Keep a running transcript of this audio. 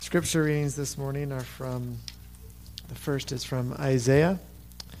Scripture readings this morning are the first is from Isaiah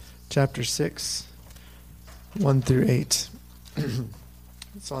chapter 6, 1 through 8.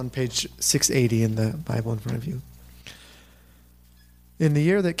 It's on page 680 in the Bible in front of you. In the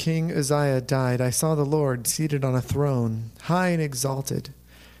year that King Uzziah died, I saw the Lord seated on a throne, high and exalted,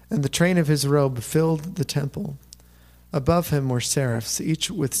 and the train of his robe filled the temple. Above him were seraphs, each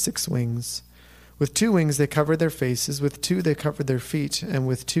with 6 wings. With 2 wings they covered their faces, with 2 they covered their feet, and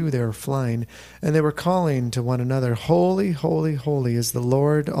with 2 they were flying. And they were calling to one another, Holy, holy, holy is the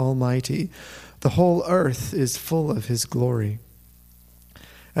Lord Almighty. The whole earth is full of his glory.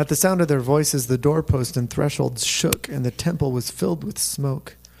 At the sound of their voices, the doorpost and thresholds shook, and the temple was filled with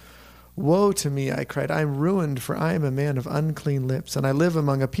smoke. Woe to me, I cried, I am ruined, for I am a man of unclean lips, and I live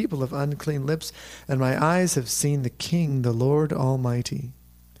among a people of unclean lips, and my eyes have seen the King, the Lord Almighty.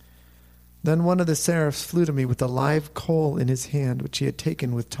 Then one of the seraphs flew to me with a live coal in his hand, which he had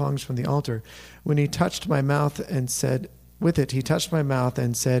taken with tongs from the altar. When he touched my mouth and said, with it he touched my mouth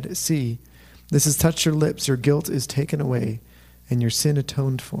and said, See, this has touched your lips, your guilt is taken away, and your sin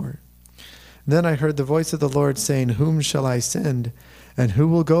atoned for. Then I heard the voice of the Lord saying, Whom shall I send, and who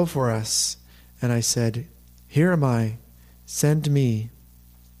will go for us? And I said, Here am I, send me.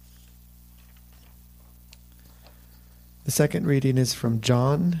 The second reading is from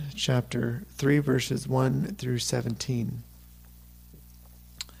John chapter 3, verses 1 through 17.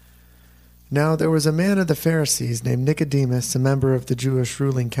 Now there was a man of the Pharisees named Nicodemus, a member of the Jewish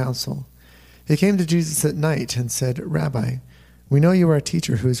ruling council. He came to Jesus at night and said, Rabbi, we know you are a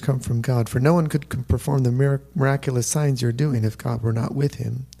teacher who has come from God, for no one could perform the miraculous signs you're doing if God were not with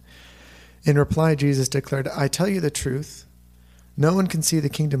him. In reply, Jesus declared, I tell you the truth, no one can see the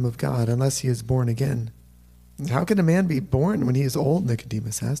kingdom of God unless he is born again. How can a man be born when he is old?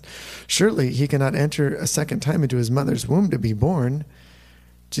 Nicodemus asked. Surely he cannot enter a second time into his mother's womb to be born.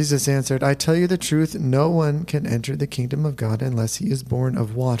 Jesus answered, I tell you the truth, no one can enter the kingdom of God unless he is born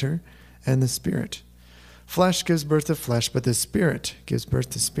of water and the Spirit. Flesh gives birth to flesh, but the Spirit gives birth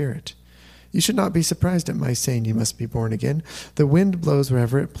to spirit. You should not be surprised at my saying you must be born again. The wind blows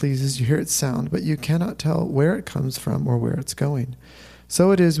wherever it pleases. You hear its sound, but you cannot tell where it comes from or where it's going. So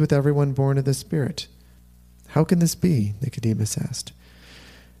it is with everyone born of the Spirit. How can this be? Nicodemus asked.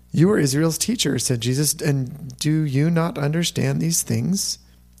 You are Israel's teacher, said Jesus, and do you not understand these things?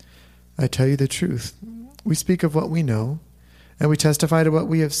 I tell you the truth. We speak of what we know, and we testify to what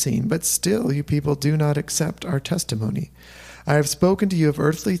we have seen, but still you people do not accept our testimony. I have spoken to you of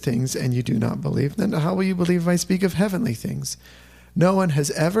earthly things, and you do not believe. Then how will you believe if I speak of heavenly things? No one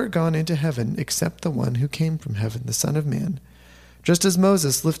has ever gone into heaven except the one who came from heaven, the Son of Man. Just as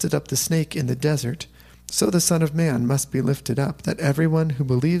Moses lifted up the snake in the desert, so the Son of Man must be lifted up, that everyone who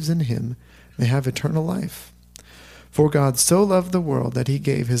believes in him may have eternal life. For God so loved the world that he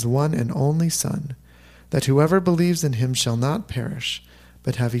gave his one and only Son, that whoever believes in him shall not perish,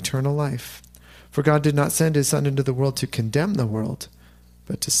 but have eternal life. For God did not send his Son into the world to condemn the world,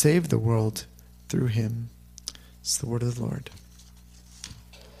 but to save the world through him. It's the word of the Lord.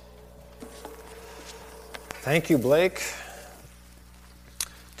 Thank you, Blake.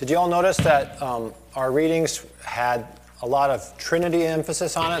 Did you all notice that our readings had a lot of Trinity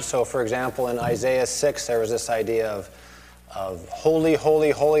emphasis on it? So, for example, in Isaiah 6, there was this idea of holy, holy,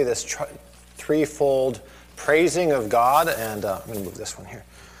 holy, this threefold praising of God. And I'm going to move this one here.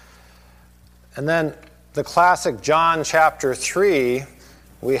 And then the classic John chapter 3,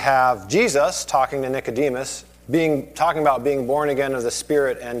 we have Jesus talking to Nicodemus, talking about being born again of the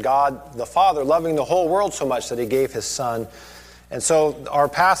Spirit, and God the Father loving the whole world so much that he gave his Son. And so our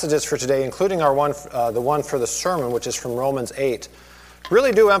passages for today, including the one for the sermon, which is from Romans 8,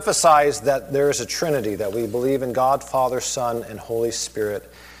 really do emphasize that there is a Trinity, that we believe in God, Father, Son, and Holy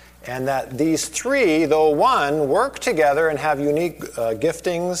Spirit, and that these three, though one, work together and have unique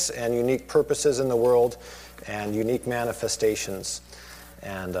giftings and unique purposes in the world and unique manifestations.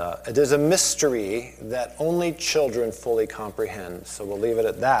 And it is a mystery that only children fully comprehend. So we'll leave it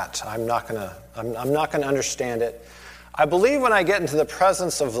at that. I'm not going to understand it. I believe when I get into the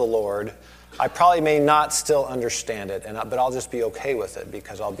presence of the Lord, I probably may not still understand it, but I'll just be okay with it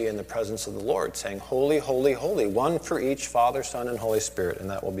because I'll be in the presence of the Lord saying, Holy, holy, holy, one for each, Father, Son, and Holy Spirit, and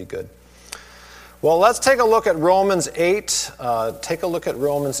that will be good. Well, let's take a look at Romans 8. Take a look at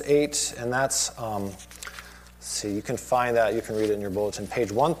Romans 8, and that's, see, you can find that, you can read it in your bulletin,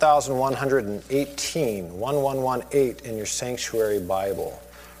 page 1118, 1118 in your Sanctuary Bible,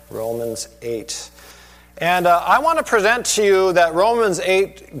 Romans 8. And I want to present to you that Romans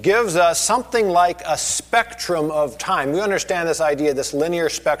 8 gives us something like a spectrum of time. We understand this idea, this linear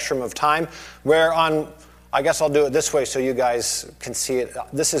spectrum of time, where on I guess I'll do it this way so you guys can see it.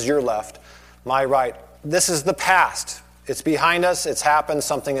 This is your left, my right. This is the past. It's behind us. It's happened.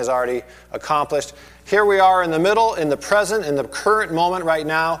 Something is already accomplished. Here we are in the middle, in the present, in the current moment right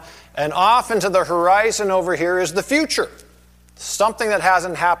now. And off into the horizon over here is the future. Something that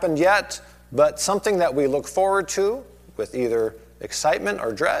hasn't happened yet, but something that we look forward to with either excitement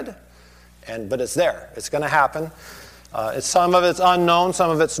or dread. But it's there. It's going to happen. Some of it's unknown,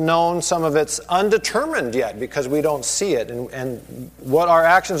 some of it's known, some of it's undetermined yet because we don't see it. And what our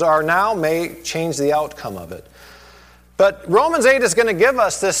actions are now may change the outcome of it. But Romans 8 is going to give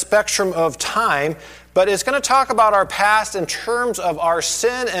us this spectrum of time, but it's going to talk about our past in terms of our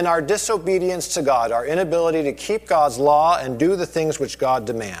sin and our disobedience to God, our inability to keep God's law and do the things which God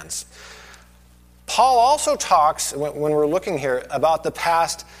demands. Paul also talks, when we're looking here, about the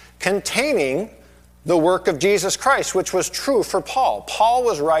past containing the work of Jesus Christ, which was true for Paul. Paul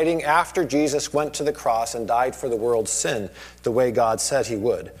was writing after Jesus went to the cross and died for the world's sin, the way God said he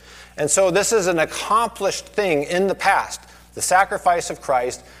would. And so this is an accomplished thing in the past. The sacrifice of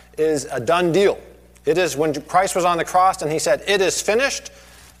Christ is a done deal. It is when Christ was on the cross and he said, "It is finished,"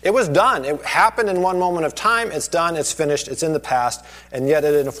 it was done. It happened in one moment of time. It's done. It's finished. It's in the past. And yet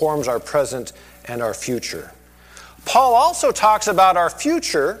it informs our present and our future. Paul also talks about our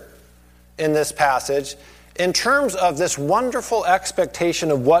future in this passage in terms of this wonderful expectation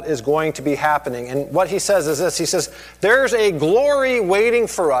of what is going to be happening. And what he says is this. He says, there's a glory waiting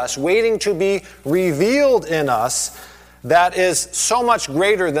for us, waiting to be revealed in us that is so much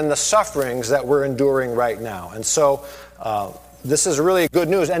greater than the sufferings that we're enduring right now. And so this is really good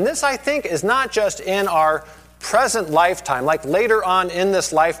news. And this, I think, is not just in our present lifetime, like later on in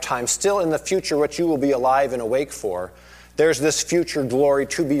this lifetime, still in the future, what you will be alive and awake for. There's this future glory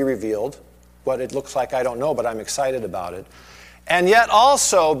to be revealed. What it looks like, I don't know, but I'm excited about it. And yet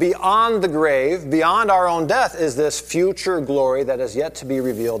also, beyond the grave, beyond our own death, is this future glory that is yet to be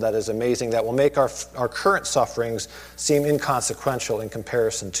revealed, that is amazing, that will make our current sufferings seem inconsequential in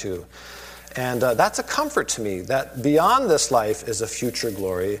comparison to. And that's a comfort to me, that beyond this life is a future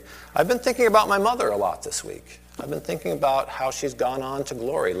glory. I've been thinking about my mother a lot this week. I've been thinking about how she's gone on to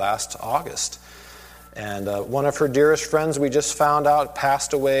glory last August. And one of her dearest friends, we just found out,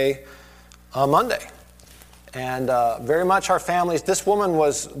 passed away Monday. And very much our families, this woman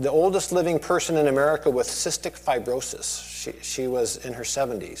was the oldest living person in America with cystic fibrosis. She was in her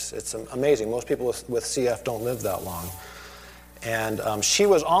 70s. It's amazing. Most people with CF don't live that long. And she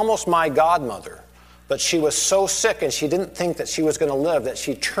was almost my godmother. But she was so sick and she didn't think that she was going to live that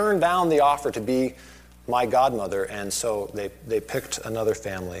she turned down the offer to be my godmother. And so they picked another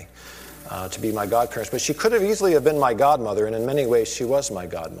family to be my godparents. But she could have easily have been my godmother, and in many ways she was my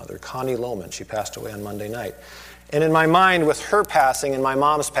godmother. Connie Lohman, she passed away on Monday night. And in my mind, with her passing and my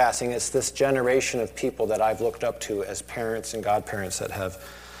mom's passing, it's this generation of people that I've looked up to as parents and godparents that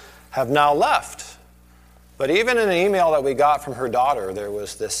have now left. But even in an email that we got from her daughter, there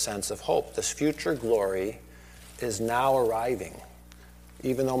was this sense of hope. This future glory is now arriving.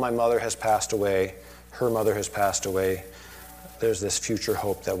 Even though my mother has passed away, her mother has passed away, there's this future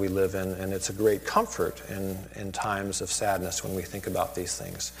hope that we live in, and it's a great comfort in times of sadness when we think about these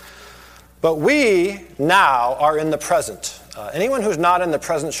things. But we now are in the present. Anyone who's not in the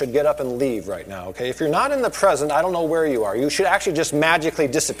present should get up and leave right now, okay? If you're not in the present, I don't know where you are. You should actually just magically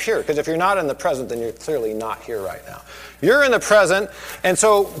disappear, because if you're not in the present, then you're clearly not here right now. You're in the present, and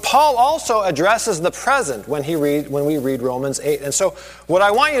so Paul also addresses the present when we read Romans 8. And so what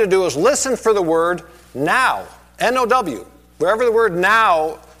I want you to do is listen for the word now, N-O-W. Wherever the word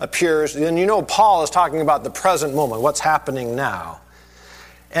now appears, then you know Paul is talking about the present moment, what's happening now.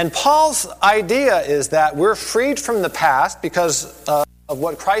 And Paul's idea is that we're freed from the past because of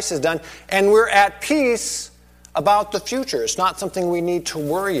what Christ has done, and we're at peace about the future. It's not something we need to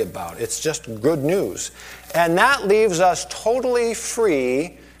worry about. It's just good news. And that leaves us totally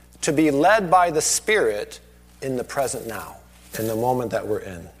free to be led by the Spirit in the present now, in the moment that we're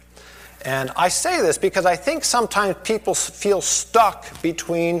in. And I say this because I think sometimes people feel stuck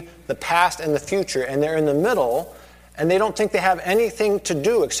between the past and the future, and they're in the middle, and they don't think they have anything to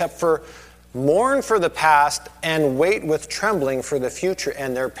do except for mourn for the past and wait with trembling for the future,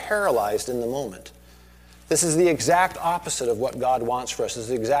 and they're paralyzed in the moment. This is the exact opposite of what God wants for us. This is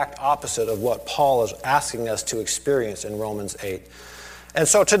the exact opposite of what Paul is asking us to experience in Romans 8. And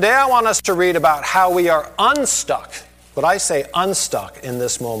so today I want us to read about how we are unstuck, what I say unstuck in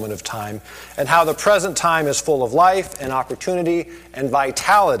this moment of time, and how the present time is full of life and opportunity and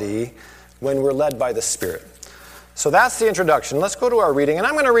vitality when we're led by the Spirit. So that's the introduction. Let's go to our reading, and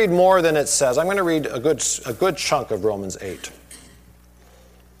I'm going to read more than it says. I'm going to read a good chunk of Romans 8.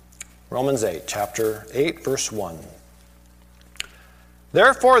 Romans 8, chapter 8, verse 1.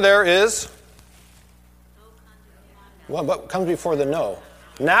 Therefore there is... Well, what comes before the no?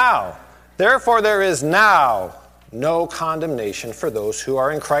 Now. Therefore there is now no condemnation for those who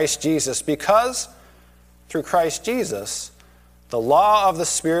are in Christ Jesus, because through Christ Jesus, the law of the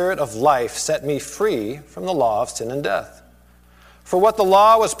Spirit of life set me free from the law of sin and death. For what the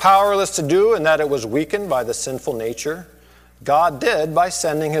law was powerless to do, in that it was weakened by the sinful nature, God did by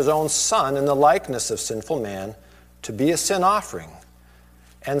sending his own Son in the likeness of sinful man to be a sin offering.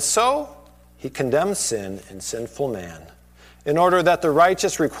 And so he condemned sin in sinful man, in order that the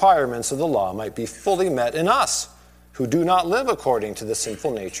righteous requirements of the law might be fully met in us, who do not live according to the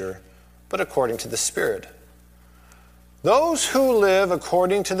sinful nature, but according to the Spirit. Those who live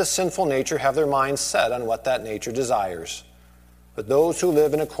according to the sinful nature have their minds set on what that nature desires. But those who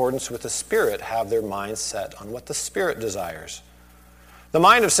live in accordance with the Spirit have their minds set on what the Spirit desires. The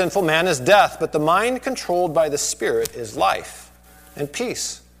mind of sinful man is death, but the mind controlled by the Spirit is life and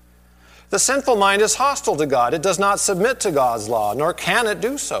peace. The sinful mind is hostile to God. It does not submit to God's law, nor can it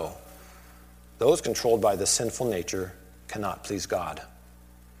do so. Those controlled by the sinful nature cannot please God.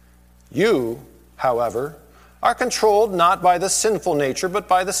 You, however, are controlled not by the sinful nature, but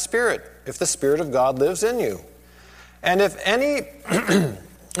by the Spirit, if the Spirit of God lives in you. And if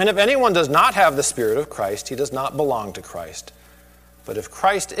anyone does not have the Spirit of Christ, he does not belong to Christ. But if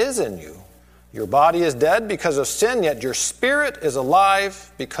Christ is in you, your body is dead because of sin, yet your spirit is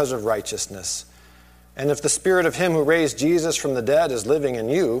alive because of righteousness. And if the Spirit of him who raised Jesus from the dead is living in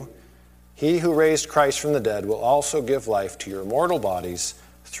you, he who raised Christ from the dead will also give life to your mortal bodies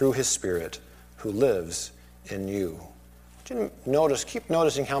through his Spirit who lives in you. Keep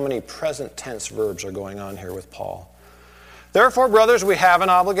noticing how many present tense verbs are going on here with Paul. Therefore, brothers, we have an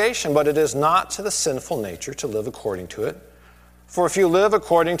obligation, but it is not to the sinful nature to live according to it. For if you live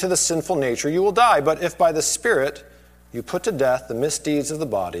according to the sinful nature, you will die. But if by the Spirit you put to death the misdeeds of the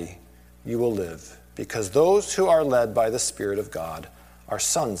body, you will live. Because those who are led by the Spirit of God are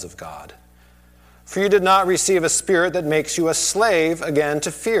sons of God. For you did not receive a spirit that makes you a slave again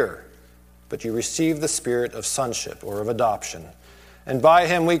to fear, but you received the Spirit of sonship or of adoption. And by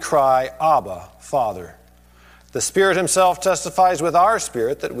him we cry, Abba, Father. The Spirit himself testifies with our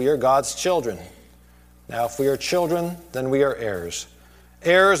spirit that we are God's children. Now, if we are children, then we are heirs,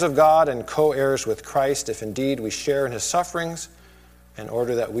 heirs of God and co-heirs with Christ, if indeed we share in his sufferings, in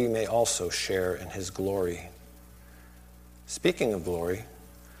order that we may also share in his glory. Speaking of glory,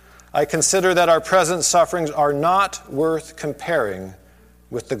 I consider that our present sufferings are not worth comparing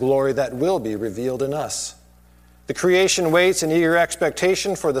with the glory that will be revealed in us. The creation waits in eager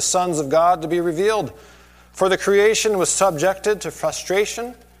expectation for the sons of God to be revealed. For the creation was subjected to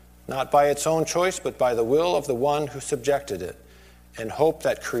frustration, not by its own choice, but by the will of the one who subjected it, in hope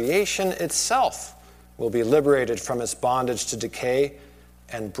that creation itself will be liberated from its bondage to decay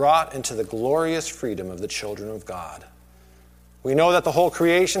and brought into the glorious freedom of the children of God. We know that the whole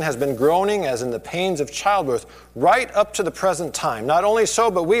creation has been groaning as in the pains of childbirth right up to the present time. Not only so,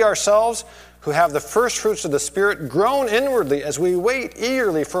 but we ourselves, who have the first fruits of the Spirit, groan inwardly as we wait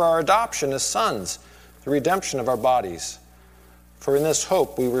eagerly for our adoption as sons, the redemption of our bodies. For in this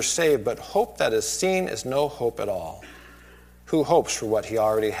hope we were saved, but hope that is seen is no hope at all. Who hopes for what he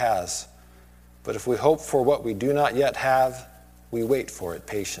already has? But if we hope for what we do not yet have, we wait for it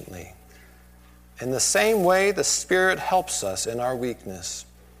patiently. In the same way, the Spirit helps us in our weakness.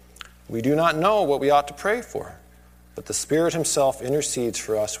 We do not know what we ought to pray for, but the Spirit himself intercedes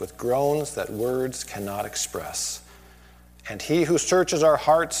for us with groans that words cannot express. And he who searches our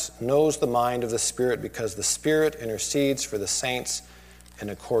hearts knows the mind of the Spirit, because the Spirit intercedes for the saints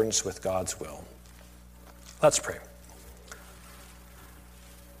in accordance with God's will. Let's pray.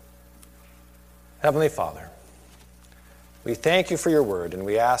 Heavenly Father, we thank you for your word, and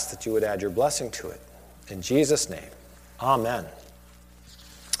we ask that you would add your blessing to it. In Jesus' name, amen.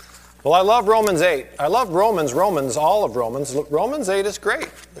 Well, I love Romans 8. I love Romans, all of Romans. Romans 8 is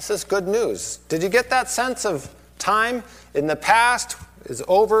great. This is good news. Did you get that sense of time in the past is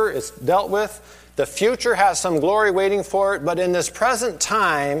over, it's dealt with? The future has some glory waiting for it, but in this present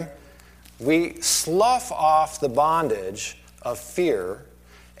time, we slough off the bondage of fear,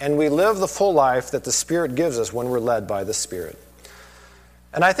 and we live the full life that the Spirit gives us when we're led by the Spirit.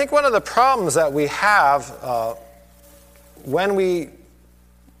 And I think one of the problems that we have when we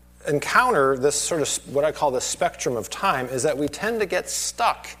encounter this sort of what I call the spectrum of time is that we tend to get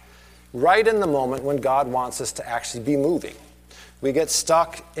stuck right in the moment when God wants us to actually be moving. We get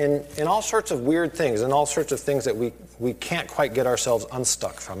stuck in all sorts of weird things and all sorts of things that we can't quite get ourselves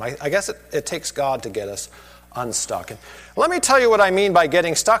unstuck from. I guess it takes God to get us unstuck. And let me tell you what I mean by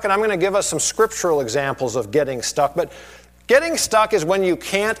getting stuck, and I'm going to give us some scriptural examples of getting stuck. But getting stuck is when you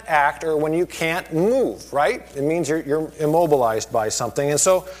can't act or when you can't move, right? It means you're immobilized by something. And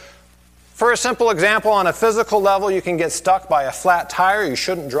so, for a simple example, on a physical level, you can get stuck by a flat tire. You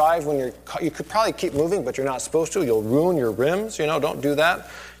shouldn't drive when you could probably keep moving, but you're not supposed to. You'll ruin your rims, don't do that.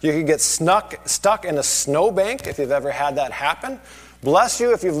 You could get stuck in a snowbank if you've ever had that happen. Bless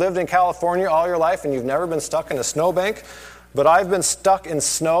you if you've lived in California all your life and you've never been stuck in a snowbank. But I've been stuck in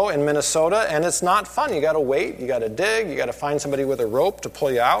snow in Minnesota, and it's not fun. You got to wait, you got to dig, you got to find somebody with a rope to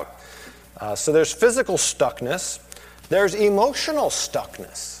pull you out. So there's physical stuckness. There's emotional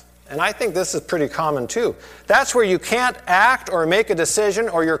stuckness. And I think this is pretty common too. That's where you can't act or make a decision,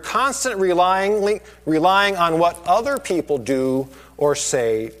 or you're constantly relying on what other people do or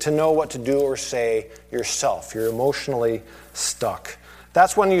say to know what to do or say yourself. You're emotionally stuck.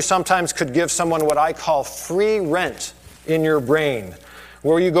 That's when you sometimes could give someone what I call free rent in your brain,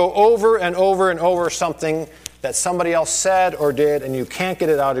 where you go over and over and over something that somebody else said or did, and you can't get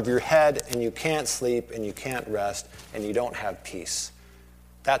it out of your head, and you can't sleep, and you can't rest, and you don't have peace.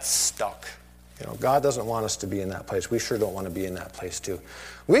 That's stuck. God doesn't want us to be in that place. We sure don't want to be in that place too.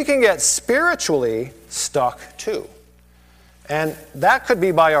 We can get spiritually stuck too. And that could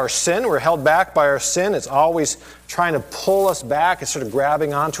be by our sin. We're held back by our sin. It's always trying to pull us back. It's sort of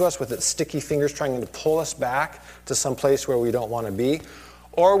grabbing onto us with its sticky fingers, trying to pull us back to some place where we don't want to be.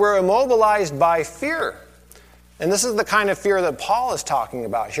 Or we're immobilized by fear. And this is the kind of fear that Paul is talking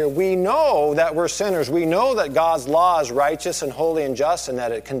about here. We know that we're sinners. We know that God's law is righteous and holy and just, and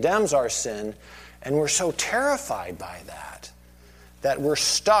that it condemns our sin. And we're so terrified by that we're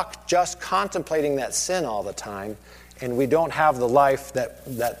stuck just contemplating that sin all the time, and we don't have the life that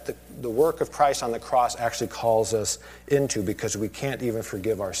the work of Christ on the cross actually calls us into, because we can't even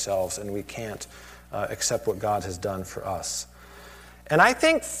forgive ourselves, and we can't accept what God has done for us. And I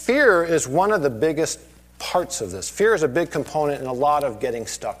think fear is one of the biggest parts of this. Fear is a big component in a lot of getting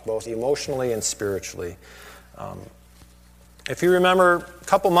stuck, both emotionally and spiritually. If you remember, a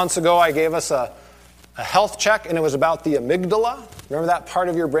couple months ago, I gave us a health check, and it was about the amygdala. Remember that part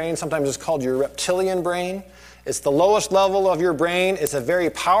of your brain? Sometimes it's called your reptilian brain. It's the lowest level of your brain. It's a very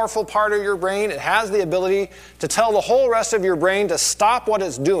powerful part of your brain. It has the ability to tell the whole rest of your brain to stop what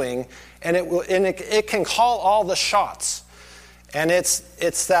it's doing, and it can call all the shots. And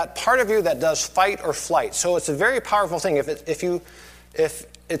it's that part of you that does fight or flight. So it's a very powerful thing. If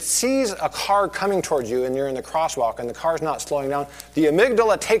it sees a car coming towards you and you're in the crosswalk and the car's not slowing down, the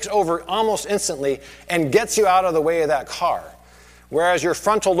amygdala takes over almost instantly and gets you out of the way of that car. Whereas your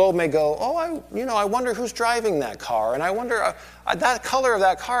frontal lobe may go, I wonder who's driving that car, and I wonder that color of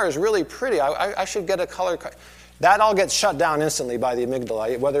that car is really pretty. I should get a color car. That all gets shut down instantly by the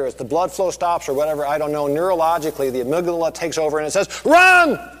amygdala. Whether it's the blood flow stops or whatever, I don't know. Neurologically, the amygdala takes over and it says,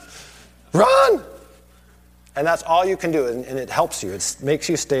 run! Run! And that's all you can do, and it helps you. It makes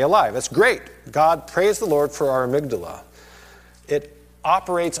you stay alive. It's great. God, praise the Lord for our amygdala. It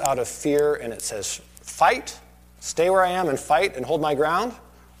operates out of fear, and it says, fight, stay where I am and fight and hold my ground.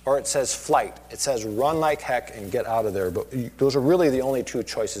 Or it says flight. It says run like heck and get out of there. But those are really the only two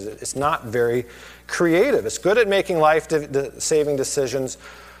choices. It's not very creative. It's good at making life-saving decisions,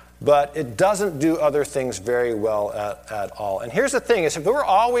 but it doesn't do other things very well at all. And here's the thing, is if we're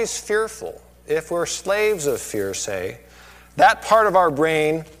always fearful, if we're slaves of fear, say, that part of our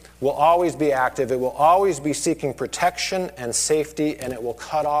brain will always be active. It will always be seeking protection and safety, and it will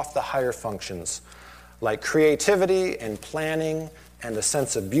cut off the higher functions like creativity and planning and a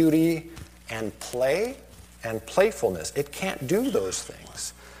sense of beauty and play and playfulness. It can't do those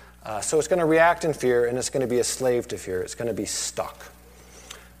things. So it's going to react in fear, and it's going to be a slave to fear. It's going to be stuck.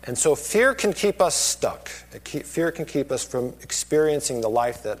 And so fear can keep us stuck. Fear can keep us from experiencing the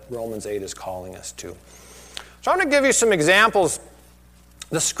life that Romans 8 is calling us to. So I'm going to give you some examples.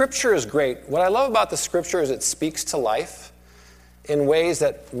 The Scripture is great. What I love about the Scripture is it speaks to life in ways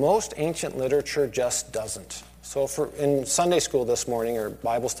that most ancient literature just doesn't. So in Sunday school this morning, or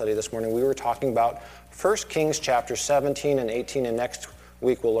Bible study this morning, we were talking about 1 Kings chapter 17 and 18, and next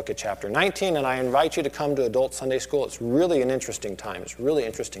week we'll look at chapter 19, and I invite you to come to Adult Sunday School. It's really an interesting time. It's really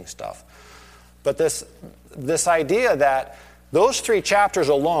interesting stuff. But this idea that those 3 chapters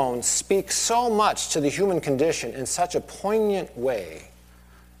alone speak so much to the human condition in such a poignant way.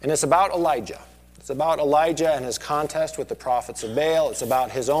 And it's about Elijah. It's about Elijah and his contest with the prophets of Baal. It's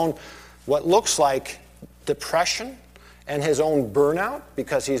about his own, what looks like depression, and his own burnout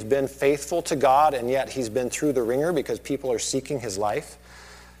because he's been faithful to God, and yet he's been through the ringer because people are seeking his life.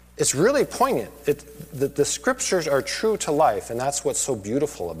 It's really poignant. The Scriptures are true to life, and that's what's so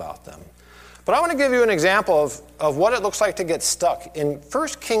beautiful about them. But I want to give you an example of what it looks like to get stuck. In 1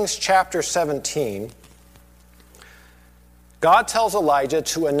 Kings chapter 17, God tells Elijah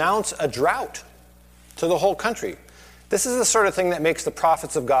to announce a drought to the whole country. This is the sort of thing that makes the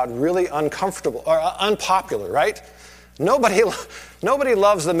prophets of God really uncomfortable or unpopular, right? Nobody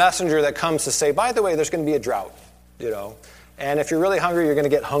loves the messenger that comes to say, by the way, there's going to be a drought, And if you're really hungry, you're going to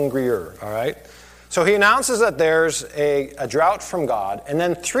get hungrier, all right? So he announces that there's a drought from God. And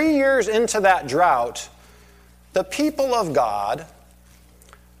then 3 years into that drought, the people of God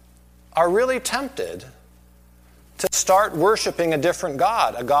are really tempted to start worshiping a different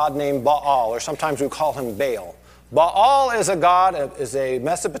god, a god named Baal, or sometimes we call him Baal. Baal is a god, is a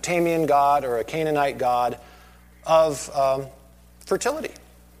Mesopotamian god or a Canaanite god of fertility.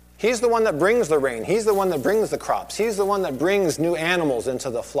 He's the one that brings the rain. He's the one that brings the crops. He's the one that brings new animals into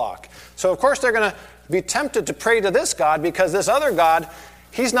the flock. So of course they're going to be tempted to pray to this god because this other god,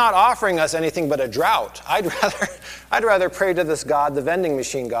 he's not offering us anything but a drought. I'd rather pray to this god, the vending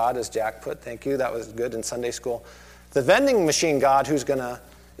machine god, as Jack put. Thank you. That was good in Sunday school. The vending machine god who's going to,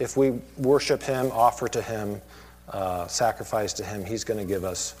 if we worship him, offer to him, sacrifice to him, he's going to give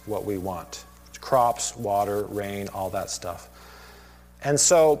us what we want. Crops, water, rain, all that stuff. And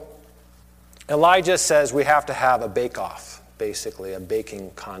so Elijah says we have to have a bake-off, basically, a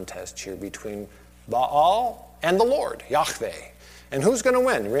baking contest here between Baal and the Lord, Yahweh. And who's going to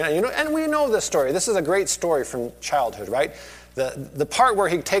win? And we know this story. This is a great story from childhood, right? The part where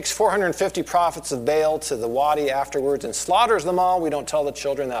he takes 450 prophets of Baal to the wadi afterwards and slaughters them all, we don't tell the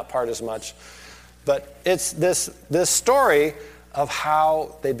children that part as much. But it's this story of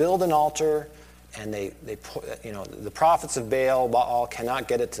how they build an altar and they put, the prophets of Baal cannot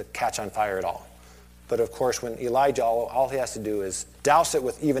get it to catch on fire at all. But of course, when Elijah, all he has to do is douse it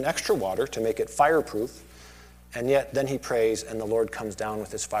with even extra water to make it fireproof. And yet then he prays and the Lord comes down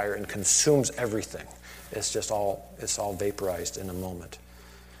with his fire and consumes everything. It's all vaporized in a moment.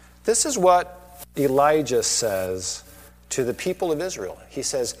 This is what Elijah says to the people of Israel. He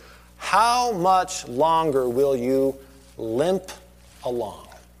says, how much longer will you limp along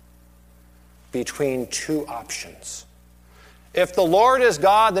between two options? If the Lord is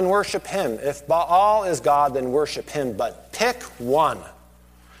God, then worship him. If Baal is God, then worship him. But pick one.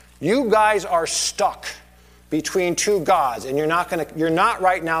 You guys are stuck between two gods, and you're not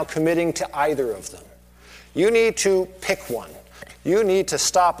right now committing to either of them. You need to pick one. You need to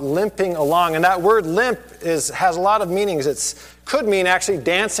stop limping along. And that word limp has a lot of meanings. It could mean actually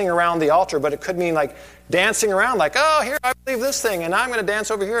dancing around the altar, but it could mean like dancing around like, oh, here I believe this thing, and I'm going to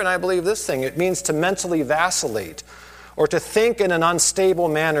dance over here and I believe this thing. It means to mentally vacillate or to think in an unstable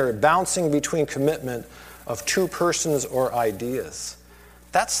manner, bouncing between commitment of two persons or ideas.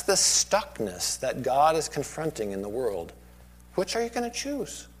 That's the stuckness that God is confronting in the world. Which are you going to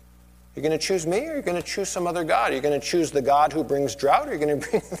choose? You're going to choose me, or you're going to choose some other God? You're going to choose the God who brings drought, or you're going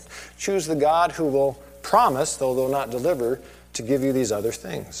to choose the God who will promise, though they'll not deliver, to give you these other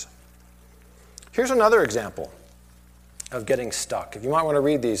things. Here's another example of getting stuck. If you might want to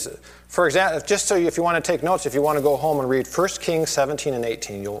read these. For example, just so if you want to take notes, if you want to go home and read 1 Kings 17 and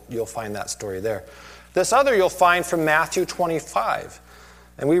 18, you'll find that story there. This other you'll find from Matthew 25.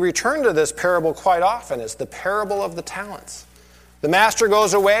 And we return to this parable quite often. It's the parable of the talents. The master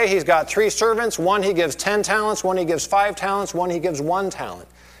goes away. He's got 3 servants. One he gives 10 talents. One he gives 5 talents. One he gives 1 talent.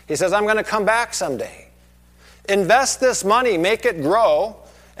 He says, I'm going to come back someday. Invest this money. Make it grow.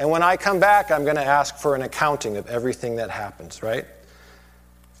 And when I come back, I'm going to ask for an accounting of everything that happens, right?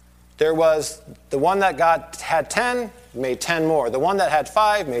 There was the one that had 10, made 10 more. The one that had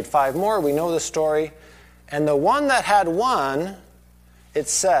 5, made 5 more. We know the story. And the one that had 1, it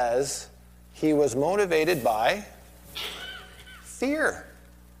says, he was motivated by fear.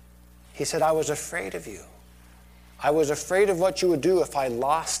 He said, I was afraid of you. I was afraid of what you would do if I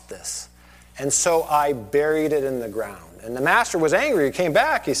lost this. And so I buried it in the ground. And the master was angry. He came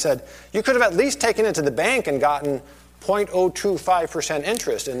back. He said, you could have at least taken it to the bank and gotten 0.025%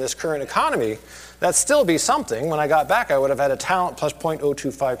 interest in this current economy. That'd still be something. When I got back, I would have had a talent plus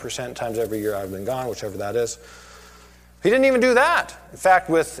 0.025% times every year I've been gone, whichever that is. He didn't even do that. In fact,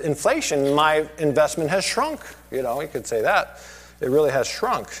 with inflation, my investment has shrunk. You could say that. It really has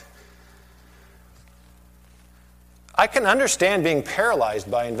shrunk. I can understand being paralyzed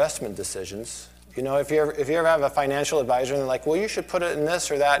by investment decisions. If you ever have a financial advisor and they're like, well, you should put it in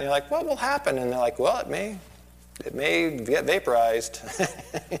this or that, and you're like, what will happen? And they're like, well, it may get vaporized.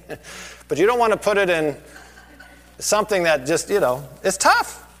 But you don't want to put it in something that just, it's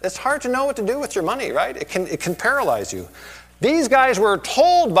tough. It's hard to know what to do with your money, right? It can paralyze you. These guys were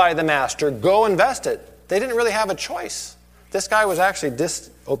told by the master, go invest it. They didn't really have a choice. This guy was actually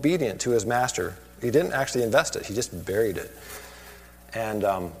disobedient to his master. He didn't actually invest it. He just buried it.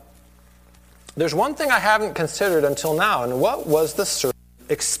 And there's one thing I haven't considered until now, and what was the servant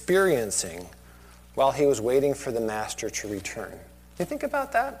experiencing while he was waiting for the master to return? You think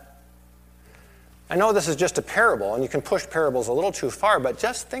about that? I know this is just a parable, and you can push parables a little too far, but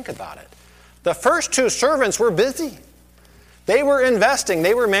just think about it. The first two servants were busy. They were investing.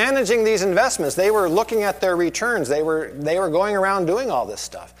 They were managing these investments. They were looking at their returns. They were going around doing all this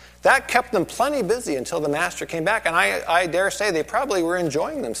stuff. That kept them plenty busy until the master came back, and I dare say they probably were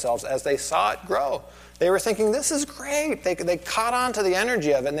enjoying themselves as they saw it grow. They were thinking, this is great. They caught on to the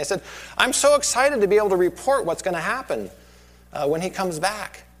energy of it, and they said, I'm so excited to be able to report what's going to happen when he comes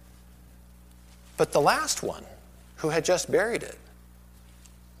back. But the last one, who had just buried it,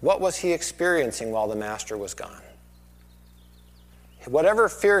 what was he experiencing while the master was gone? Whatever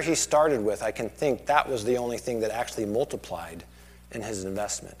fear he started with, I can think that was the only thing that actually multiplied in his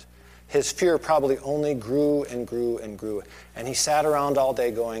investment. His fear probably only grew and grew and grew. And he sat around all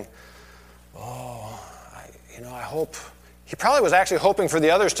day going, I hope. He probably was actually hoping for the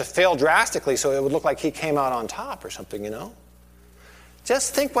others to fail drastically so it would look like he came out on top or something,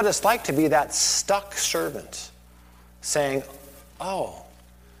 Just think what it's like to be that stuck servant saying,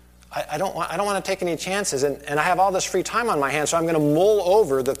 I don't want to take any chances, and I have all this free time on my hands, so I'm going to mull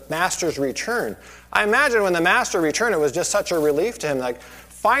over the master's return. I imagine when the master returned, it was just such a relief to him, like,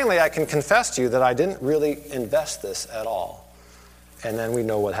 finally I can confess to you that I didn't really invest this at all. And then we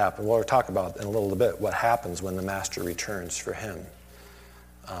know what happened. We'll talk about in a little bit what happens when the master returns for him.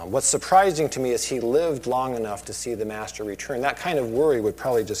 What's surprising to me is he lived long enough to see the master return. That kind of worry would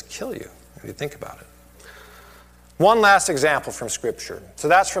probably just kill you if you think about it. One last example from Scripture. So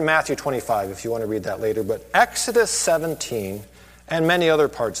that's from Matthew 25, if you want to read that later. But Exodus 17, and many other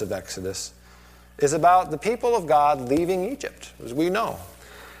parts of Exodus, is about the people of God leaving Egypt, as we know.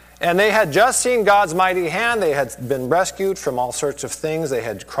 And they had just seen God's mighty hand. They had been rescued from all sorts of things. They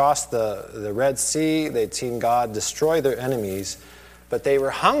had crossed the Red Sea. They'd seen God destroy their enemies. But they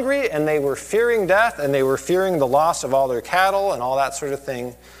were hungry, and they were fearing death, and they were fearing the loss of all their cattle and all that sort of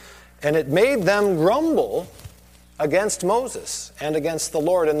thing. And it made them grumble against Moses and against the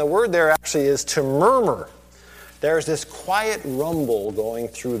Lord. And the word there actually is to murmur. There's this quiet rumble going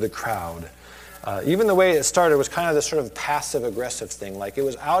through the crowd. Even the way it started was kind of this sort of passive-aggressive thing. Like it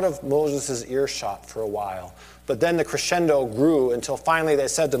was out of Moses' earshot for a while. But then the crescendo grew until finally they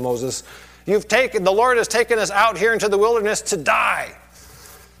said to Moses, the Lord has taken us out here into the wilderness to die.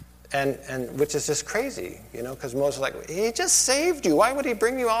 And which is just crazy, because Moses is like, he just saved you. Why would he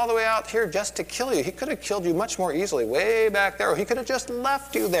bring you all the way out here just to kill you? He could have killed you much more easily way back there, or he could have just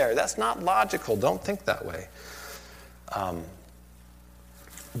left you there. That's not logical. Don't think that way.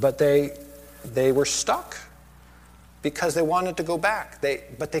 But they were stuck because they wanted to go back.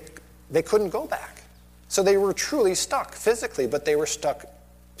 But they couldn't go back. So they were truly stuck physically, but they were stuck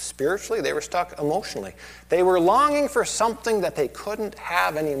spiritually, they were stuck emotionally. They were longing for something that they couldn't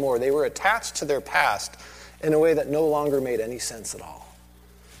have anymore. They were attached to their past in a way that no longer made any sense at all.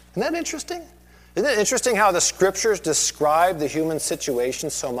 Isn't that interesting? Isn't it interesting how the Scriptures describe the human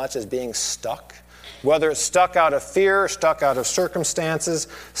situation so much as being stuck? Whether it's stuck out of fear, stuck out of circumstances,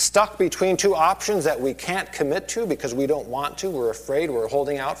 stuck between two options that we can't commit to because we don't want to, we're afraid, we're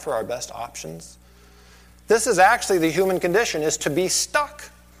holding out for our best options. This is actually the human condition, is to be stuck.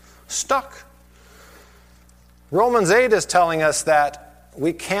 Stuck. Romans 8 is telling us that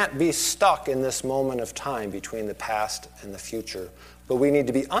we can't be stuck in this moment of time between the past and the future, but we need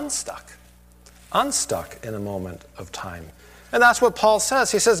to be unstuck in a moment of time. And that's what Paul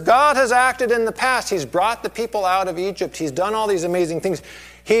says. He says, God has acted in the past. He's brought the people out of Egypt. He's done all these amazing things.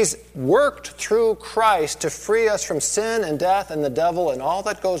 He's worked through Christ to free us from sin and death and the devil and all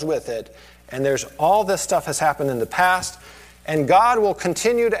that goes with it. And there's all this stuff has happened in the past. And God will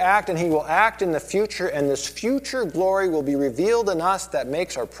continue to act, and he will act in the future, and this future glory will be revealed in us that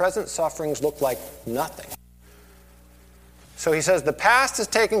makes our present sufferings look like nothing. So he says the past is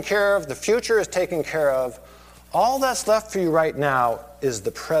taken care of, the future is taken care of. All that's left for you right now is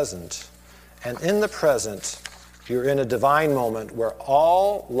the present. And in the present, you're in a divine moment where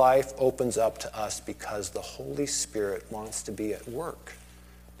all life opens up to us because the Holy Spirit wants to be at work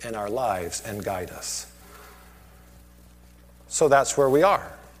in our lives and guide us. So that's where we are.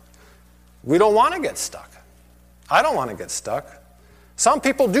 We don't want to get stuck. I don't want to get stuck. Some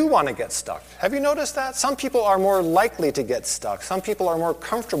people do want to get stuck. Have you noticed that? Some people are more likely to get stuck. Some people are more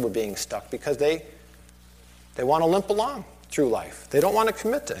comfortable being stuck because they want to limp along through life. They don't want to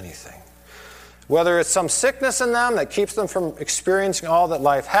commit to anything. Whether it's some sickness in them that keeps them from experiencing all that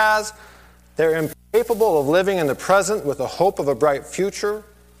life has, they're capable of living in the present with a hope of a bright future,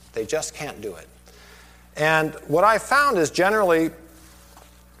 they just can't do it. And what I found is generally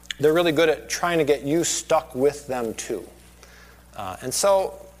they're really good at trying to get you stuck with them too. And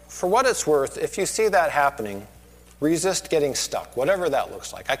so, for what it's worth, if you see that happening, resist getting stuck, whatever that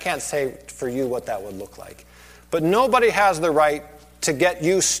looks like. I can't say for you what that would look like. But nobody has the right to get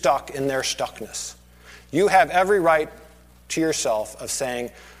you stuck in their stuckness. You have every right to yourself of saying,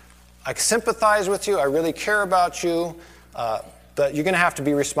 I sympathize with you, I really care about you, but you're going to have to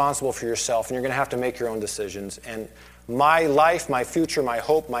be responsible for yourself, and you're going to have to make your own decisions. And my life, my future, my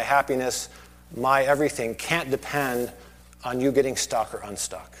hope, my happiness, my everything can't depend on you getting stuck or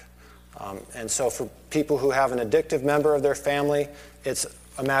unstuck. And so for people who have an addictive member of their family, it's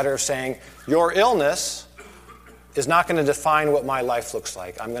a matter of saying, your illness is not going to define what my life looks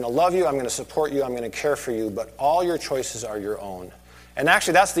like. I'm going to love you, I'm going to support you, I'm going to care for you, but all your choices are your own. And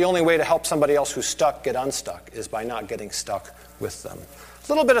actually, that's the only way to help somebody else who's stuck get unstuck, is by not getting stuck with them.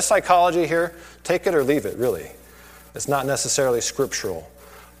 A little bit of psychology here. Take it or leave it, really. It's not necessarily scriptural.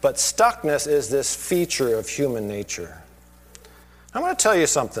 But stuckness is this feature of human nature. I want to tell you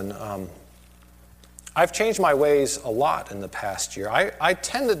something. I've changed my ways a lot in the past year. I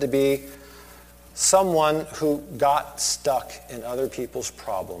tended to be someone who got stuck in other people's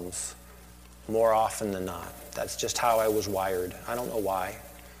problems more often than not. That's just how I was wired. I don't know why.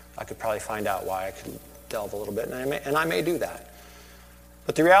 I could probably find out why. I could delve a little bit, and I may do that.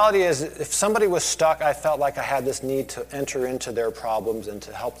 But the reality is, if somebody was stuck, I felt like I had this need to enter into their problems and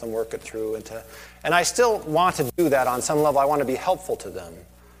to help them work it through. And I still want to do that on some level. I want to be helpful to them.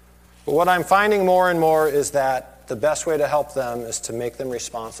 But what I'm finding more and more is that the best way to help them is to make them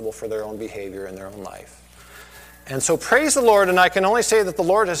responsible for their own behavior in their own life. And so praise the Lord, and I can only say that the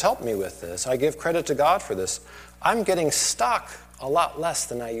Lord has helped me with this. I give credit to God for this. I'm getting stuck a lot less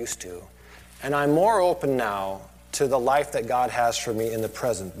than I used to. And I'm more open now to the life that God has for me in the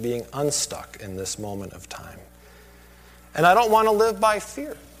present, being unstuck in this moment of time. And I don't want to live by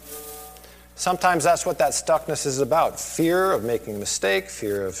fear. Sometimes that's what that stuckness is about. Fear of making a mistake,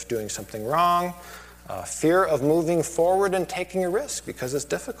 fear of doing something wrong, fear of moving forward and taking a risk because it's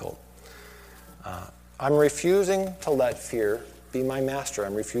difficult. I'm refusing to let fear be my master.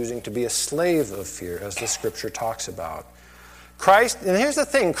 I'm refusing to be a slave of fear, as the scripture talks about. Christ, and here's the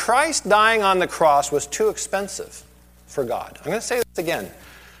thing, Christ dying on the cross was too expensive for God. I'm going to say this again.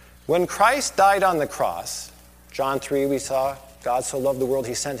 When Christ died on the cross, John 3 we saw, God so loved the world,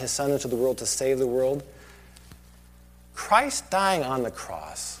 he sent his son into the world to save the world. Christ dying on the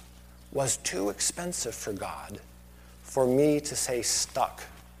cross was too expensive for God for me to stay stuck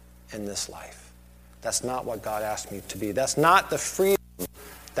in this life. That's not what God asked me to be. That's not the freedom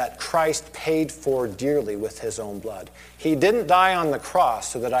that Christ paid for dearly with his own blood. He didn't die on the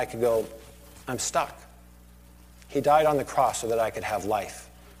cross so that I could go, I'm stuck. He died on the cross so that I could have life,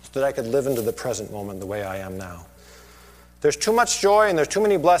 so that I could live into the present moment the way I am now. There's too much joy and there's too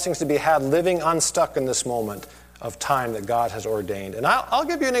many blessings to be had living unstuck in this moment of time that God has ordained. And I'll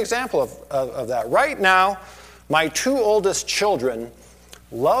give you an example of that. Right now, my two oldest children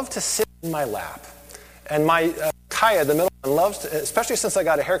love to sit in my lap. And my Kaya, the middle one, loves to, especially since I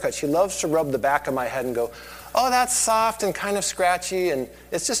got a haircut, she loves to rub the back of my head and go, oh, that's soft and kind of scratchy, and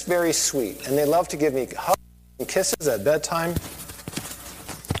it's just very sweet. And they love to give me hugs and kisses at bedtime.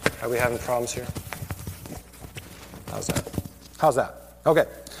 Are we having problems here? How's that? Okay.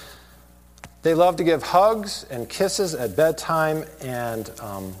 They love to give hugs and kisses at bedtime, and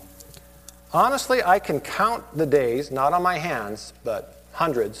honestly, I can count the days, not on my hands, but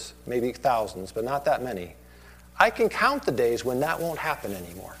hundreds, maybe thousands, but not that many. I can count the days when that won't happen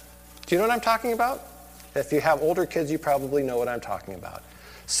anymore. Do you know what I'm talking about? If you have older kids, you probably know what I'm talking about.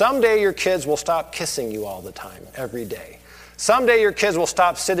 Someday your kids will stop kissing you all the time, every day. Someday your kids will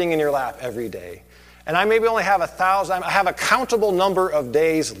stop sitting in your lap every day. And I maybe only have I have a countable number of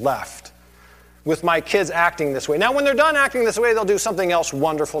days left with my kids acting this way. Now, when they're done acting this way, they'll do something else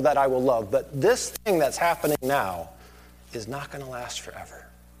wonderful that I will love. But this thing that's happening now is not going to last forever.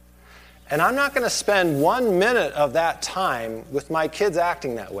 And I'm not going to spend 1 minute of that time with my kids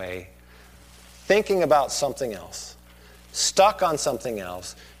acting that way thinking about something else, stuck on something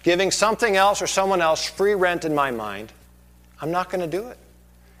else, giving something else or someone else free rent in my mind. I'm not going to do it.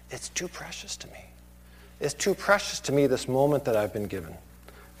 It's too precious to me. It's too precious to me, this moment that I've been given.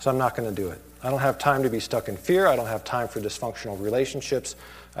 So I'm not going to do it. I don't have time to be stuck in fear. I don't have time for dysfunctional relationships.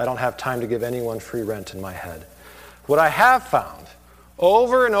 I don't have time to give anyone free rent in my head. What I have found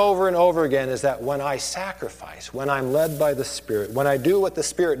over and over and over again is that when I sacrifice, when I'm led by the Spirit, when I do what the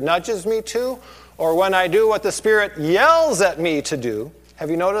Spirit nudges me to, or when I do what the Spirit yells at me to do, Have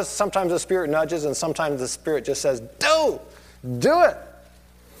you noticed sometimes the Spirit nudges and sometimes the Spirit just says, do it.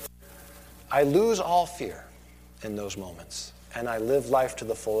 I lose all fear in those moments, and I live life to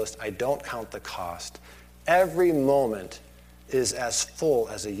the fullest. I don't count the cost. Every moment is as full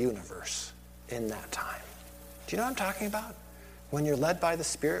as a universe in that time. Do you know what I'm talking about? When you're led by the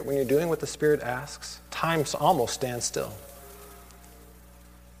Spirit, when you're doing what the Spirit asks, time almost stands still.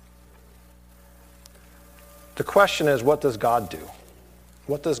 The question is, what does God do?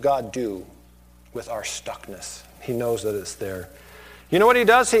 What does God do with our stuckness? He knows that it's there. You know what he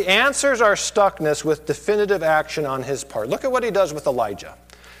does? He answers our stuckness with definitive action on his part. Look at what he does with Elijah.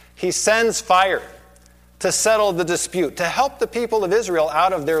 He sends fire to settle the dispute, to help the people of Israel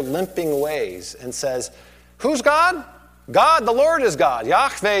out of their limping ways, and says, who's God? God, the Lord is God.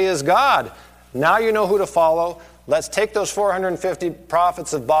 Yahweh is God. Now you know who to follow. Let's take those 450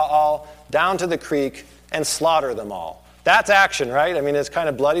 prophets of Baal down to the creek and slaughter them all. That's action, right? I mean, it's kind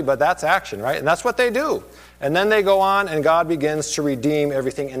of bloody, but that's action, right? And that's what they do. And then they go on, and God begins to redeem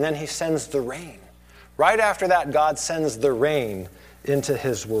everything, and then he sends the rain. Right after that, God sends the rain into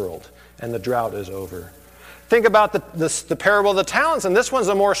his world, and the drought is over. Think about the parable of the talents, and this one's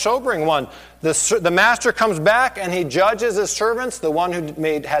a more sobering one. The master comes back, and he judges his servants. The one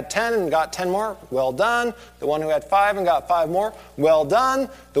who had 10 and got 10 more, well done. The one who had 5 and got 5 more, well done.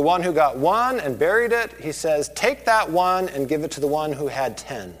 The one who got 1 and buried it, he says, take that 1 and give it to the one who had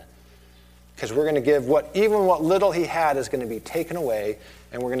 10. Because we're going to give even what little he had is going to be taken away,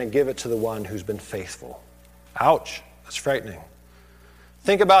 and we're going to give it to the one who's been faithful. Ouch, that's frightening.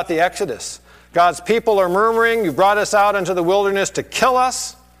 Think about the Exodus. God's people are murmuring, you brought us out into the wilderness to kill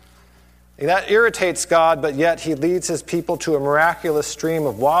us. That irritates God, but yet he leads his people to a miraculous stream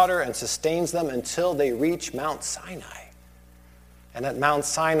of water and sustains them until they reach Mount Sinai. And at Mount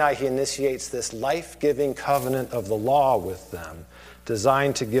Sinai, he initiates this life-giving covenant of the law with them,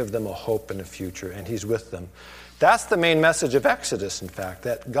 designed to give them a hope and a future, and he's with them. That's the main message of Exodus, in fact,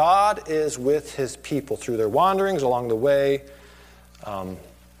 that God is with his people through their wanderings along the way,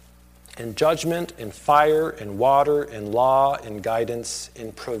 in judgment, in fire, in water, in law, in guidance, in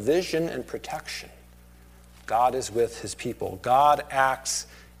provision and protection. God is with his people. God acts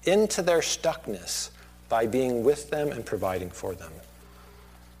into their stuckness by being with them and providing for them.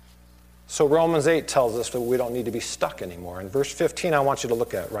 So Romans 8 tells us that we don't need to be stuck anymore. In verse 15, I want you to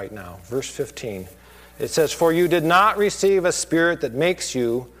look at right now. Verse 15, it says, for you did not receive a spirit that makes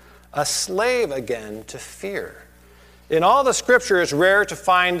you a slave again to fear. In all the Scripture, it's rare to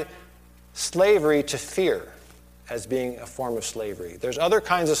find slavery to fear as being a form of slavery. There's other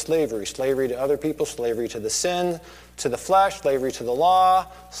kinds of slavery. Slavery to other people, slavery to the sin, to the flesh, slavery to the law,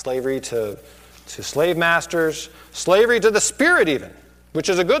 slavery to slave masters, slavery to the spirit even, which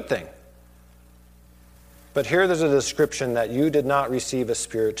is a good thing. But here there's a description that you did not receive a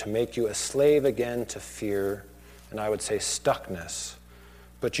spirit to make you a slave again to fear, and I would say stuckness.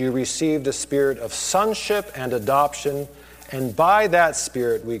 But you received a spirit of sonship and adoption, and by that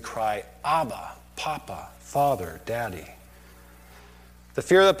Spirit we cry, Abba, Papa, Father, Daddy. The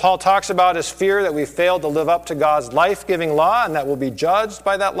fear that Paul talks about is fear that we failed to live up to God's life-giving law and that we'll be judged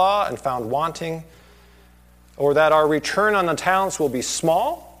by that law and found wanting, or that our return on the talents will be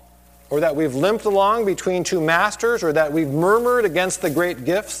small, or that we've limped along between two masters, or that we've murmured against the great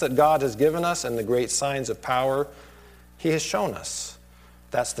gifts that God has given us and the great signs of power he has shown us.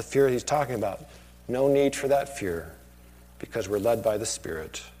 That's the fear he's talking about. No need for that fear, because we're led by the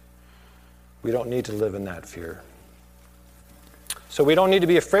Spirit. We don't need to live in that fear. So we don't need to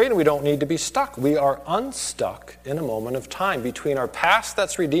be afraid, and we don't need to be stuck. We are unstuck in a moment of time. Between our past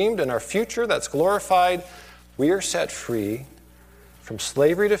that's redeemed and our future that's glorified, we are set free from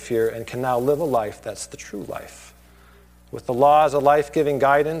slavery to fear and can now live a life that's the true life. With the law as a life-giving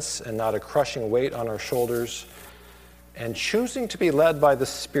guidance and not a crushing weight on our shoulders, and choosing to be led by the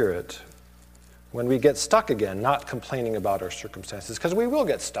Spirit when we get stuck again, not complaining about our circumstances, because we will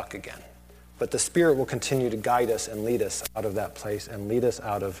get stuck again. But the Spirit will continue to guide us and lead us out of that place and lead us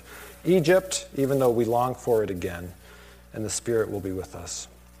out of Egypt, even though we long for it again, and the Spirit will be with us.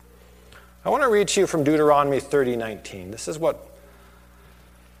 I want to read to you from Deuteronomy 30:19. This is what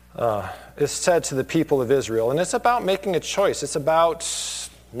is said to the people of Israel, and it's about making a choice. It's about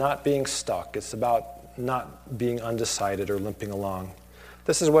not being stuck. It's about not being undecided or limping along.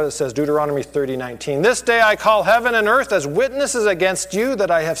 This is what it says, Deuteronomy 30:19. This day I call heaven and earth as witnesses against you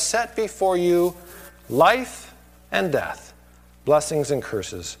that I have set before you life and death, blessings and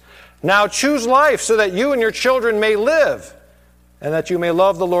curses. Now choose life so that you and your children may live, and that you may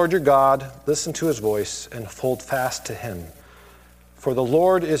love the Lord your God, listen to his voice, and hold fast to him. For the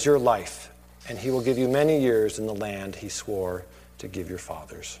Lord is your life, and he will give you many years in the land he swore to give your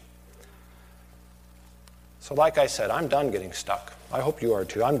fathers. So like I said, I'm done getting stuck. I hope you are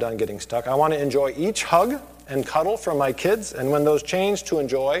too. I'm done getting stuck. I want to enjoy each hug and cuddle from my kids, and when those change, to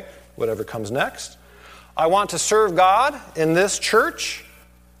enjoy whatever comes next. I want to serve God in this church,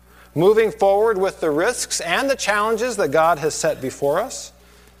 moving forward with the risks and the challenges that God has set before us.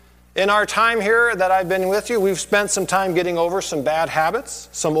 In our time here that I've been with you, we've spent some time getting over some bad habits,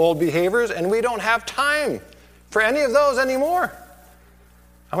 some old behaviors, and we don't have time for any of those anymore.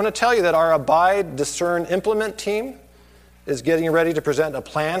 I want to tell you that our Abide, Discern, Implement team is getting ready to present a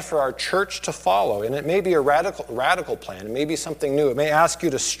plan for our church to follow. And it may be a radical plan. It may be something new. It may ask you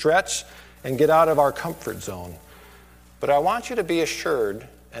to stretch and get out of our comfort zone. But I want you to be assured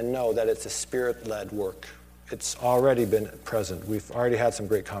and know that it's a Spirit-led work. It's already been present. We've already had some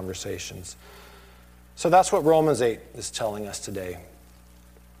great conversations. So that's what Romans 8 is telling us today.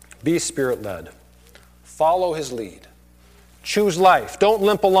 Be Spirit-led. Follow his lead. Choose life. Don't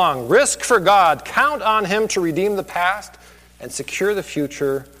limp along. Risk for God. Count on him to redeem the past and secure the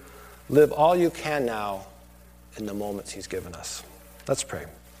future. Live all you can now in the moments he's given us. Let's pray.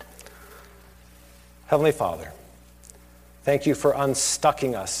 Heavenly Father, thank you for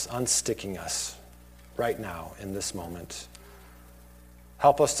unsticking us right now in this moment.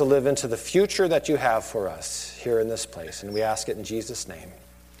 Help us to live into the future that you have for us here in this place. And we ask it in Jesus' name.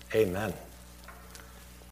 Amen.